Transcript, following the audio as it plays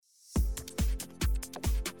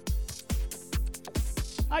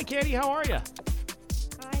Hi, Katie. How are you?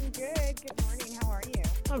 I'm good. Good morning. How are you?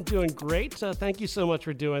 I'm doing great. Thank you so much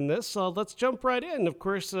for doing this. Let's jump right in. Of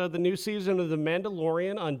course, the new season of The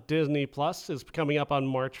Mandalorian on Disney Plus is coming up on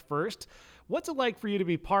March 1st. What's it like for you to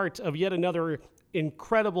be part of yet another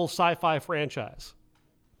incredible sci-fi franchise?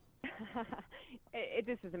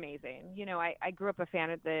 This is amazing. You know, I grew up a fan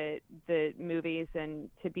of the movies, and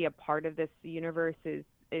to be a part of this universe is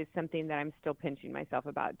something that I'm still pinching myself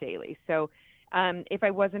about daily. So if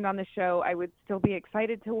I wasn't on the show, I would still be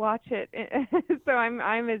excited to watch it. So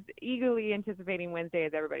I'm as eagerly anticipating Wednesday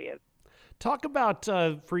as everybody is. Talk about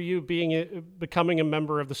for you becoming a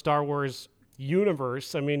member of the Star Wars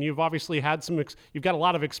universe. I mean, you've obviously had you've got a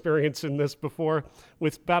lot of experience in this before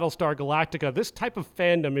with Battlestar Galactica. This type of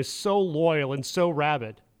fandom is so loyal and so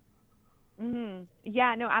rabid. Mm-hmm.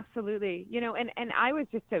 Yeah, no, absolutely. You know, and I was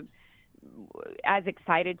just as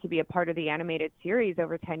excited to be a part of the animated series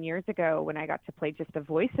over 10 years ago when I got to play just the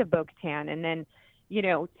voice of Bo-Katan, and then, you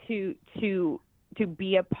know, to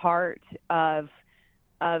be a part of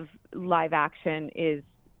live action is,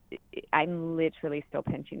 I'm literally still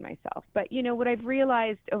pinching myself. But, you know, what I've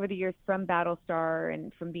realized over the years from Battlestar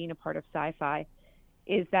and from being a part of sci-fi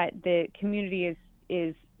is that the community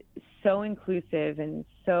is so inclusive and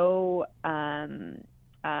so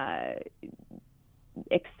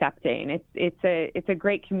accepting. It's a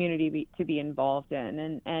great community to be involved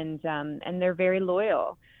in, and they're very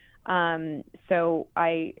loyal. So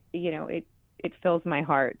it fills my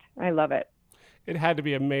heart. I love it. It had to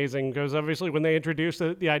be amazing because obviously when they introduced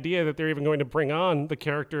the idea that they're even going to bring on the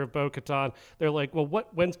character of Bo-Katan, they're like, well,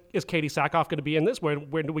 when is Katie Sackhoff going to be in this?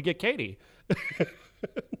 When do we get Katie?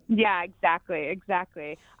 Yeah,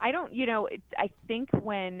 exactly. I think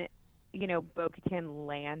when, you know, Bo-Katan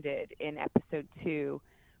landed in episode 2,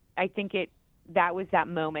 I think that was that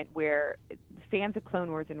moment where fans of Clone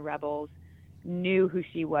Wars and Rebels knew who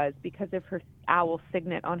she was because of her owl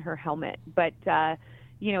signet on her helmet. But,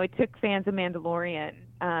 you know, it took fans of Mandalorian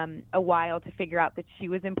a while to figure out that she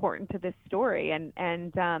was important to this story. And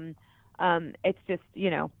it's just, you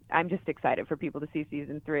know, I'm just excited for people to see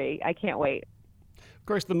season 3. I can't wait. Of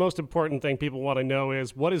course, the most important thing people want to know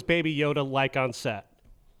is, what is Baby Yoda like on set?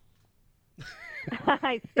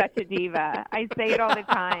 He's such a diva. I say it all the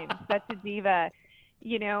time. Such a diva.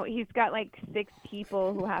 You know, he's got like 6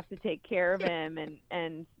 people who have to take care of him,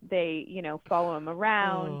 and they, you know, follow him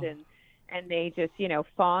around and they just, you know,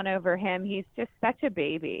 fawn over him. He's just such a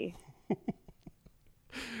baby.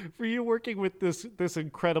 For you working with this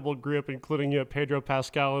incredible group, including Pedro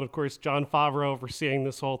Pascal and, of course, Jon Favreau overseeing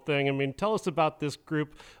this whole thing, I mean, tell us about this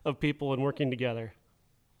group of people and working together.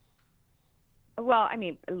 Well, I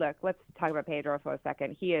mean, look, let's talk about Pedro for a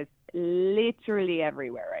second. He is literally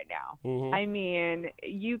everywhere right now. Mm-hmm. I mean,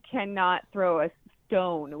 you cannot throw a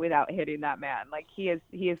stone without hitting that man. Like, he is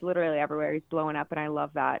literally everywhere. He's blowing up, and I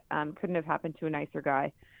love that. Couldn't have happened to a nicer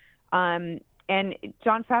guy. And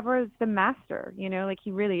Jon Favreau is the master, you know, like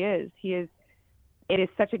he really is. It is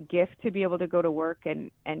such a gift to be able to go to work and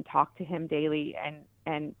talk to him daily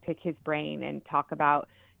and pick his brain and talk about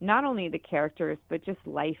not only the characters, but just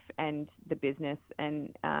life and the business.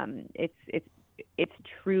 And it's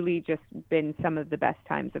truly just been some of the best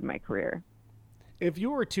times of my career. If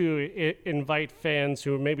you were to invite fans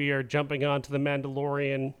who maybe are jumping onto The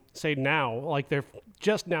Mandalorian, say now, like they're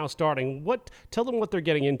just now starting, tell them what they're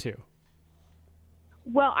getting into.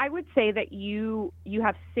 Well, I would say that you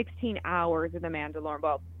have 16 hours of The Mandalorian,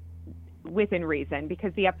 well, within reason,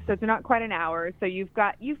 because the episodes are not quite an hour. So you've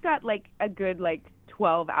got like a good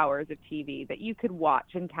 12 hours of TV that you could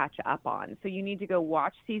watch and catch up on. So you need to go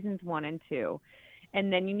watch seasons 1 and 2,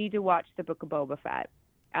 and then you need to watch the Book of Boba Fett.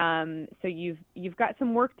 So you've got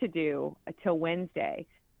some work to do until Wednesday.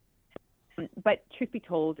 But truth be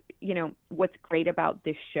told, you know, what's great about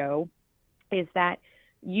this show is that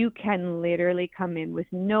you can literally come in with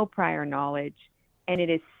no prior knowledge, and it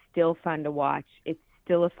is still fun to watch. It's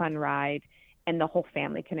still a fun ride, and the whole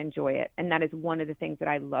family can enjoy it. And that is one of the things that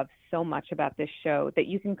I love so much about this show, that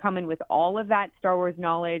you can come in with all of that Star Wars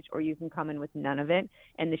knowledge, or you can come in with none of it,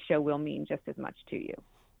 and the show will mean just as much to you.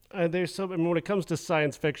 When it comes to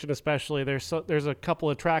science fiction, especially, there's a couple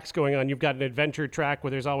of tracks going on. You've got an adventure track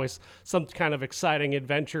where there's always some kind of exciting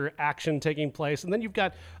adventure action taking place, and then you've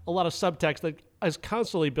got a lot of subtext that is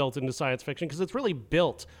constantly built into science fiction because it's really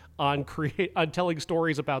built on telling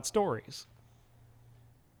stories about stories.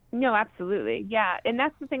 No, absolutely, yeah, and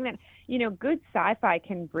that's the thing that, you know, good sci-fi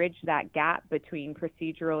can bridge that gap between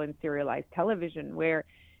procedural and serialized television, where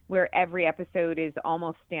every episode is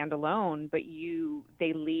almost standalone, but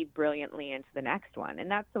they lead brilliantly into the next one.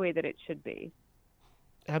 And that's the way that it should be.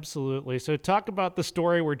 Absolutely. So talk about the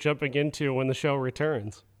story we're jumping into when the show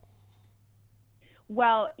returns.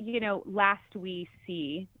 Well, last we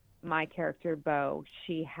see my character, Bo,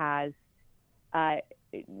 she has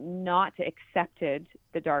not accepted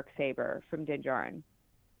the Darksaber from Din Djarin.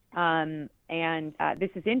 And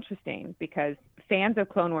this is interesting because fans of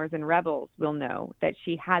Clone Wars and Rebels will know that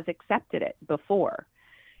she has accepted it before.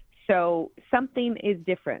 So something is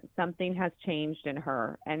different. Something has changed in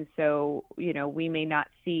her. And so, we may not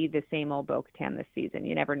see the same old Bo-Katan this season.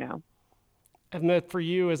 You never know. And that for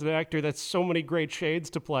you as an actor, that's so many great shades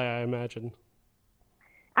to play, I imagine.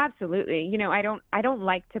 Absolutely. I don't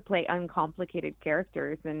like to play uncomplicated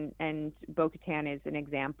characters, and Bo-Katan is an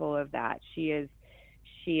example of that. She is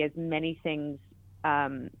many things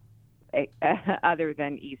other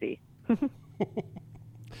than easy.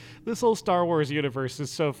 This whole Star Wars universe is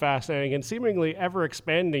so fascinating and seemingly ever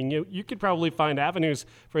expanding. You could probably find avenues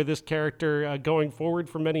for this character going forward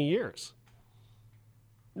for many years.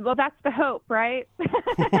 Well, that's the hope, right?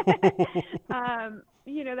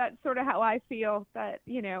 That's sort of how I feel, that,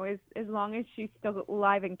 as long as she's still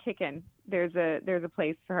alive and kicking, there's a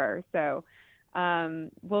place for her. So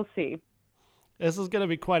we'll see. This is going to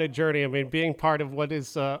be quite a journey. I mean, being part of what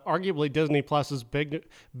is arguably Disney Plus's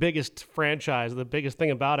biggest franchise, the biggest thing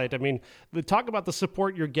about it. I mean, talk about the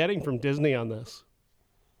support you're getting from Disney on this.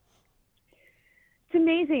 It's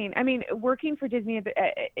amazing. I mean, working for Disney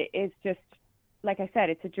is just, like I said,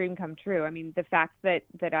 it's a dream come true. I mean, the fact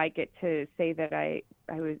that I get to say that I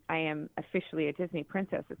am officially a Disney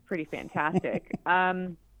princess is pretty fantastic.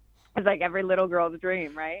 It's like every little girl's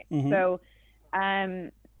dream, right? Mm-hmm. So,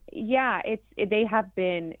 yeah,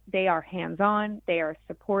 they are hands-on, they are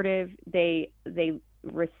supportive, they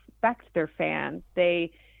respect their fans,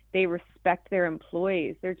 they respect their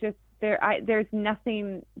employees. There's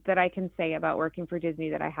nothing that I can say about working for Disney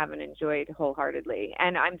that I haven't enjoyed wholeheartedly.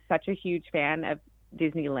 And I'm such a huge fan of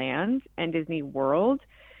Disneyland and Disney World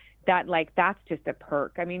that, that's just a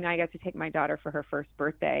perk. I mean, I got to take my daughter for her first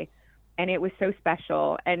birthday, and it was so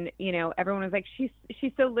special. And, everyone was like, she's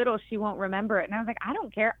so little, she won't remember it. And I was like, I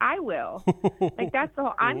don't care. I will. That's the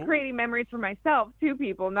whole, I'm creating memories for myself, too,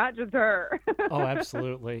 people, not just her. Oh,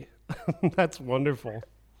 absolutely. That's wonderful.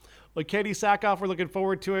 Well, Katee Sackhoff, we're looking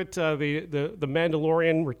forward to it. The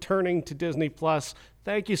Mandalorian returning to Disney Plus.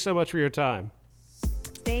 Thank you so much for your time.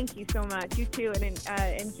 Thank you so much. You too. And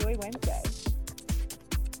enjoy Wednesday.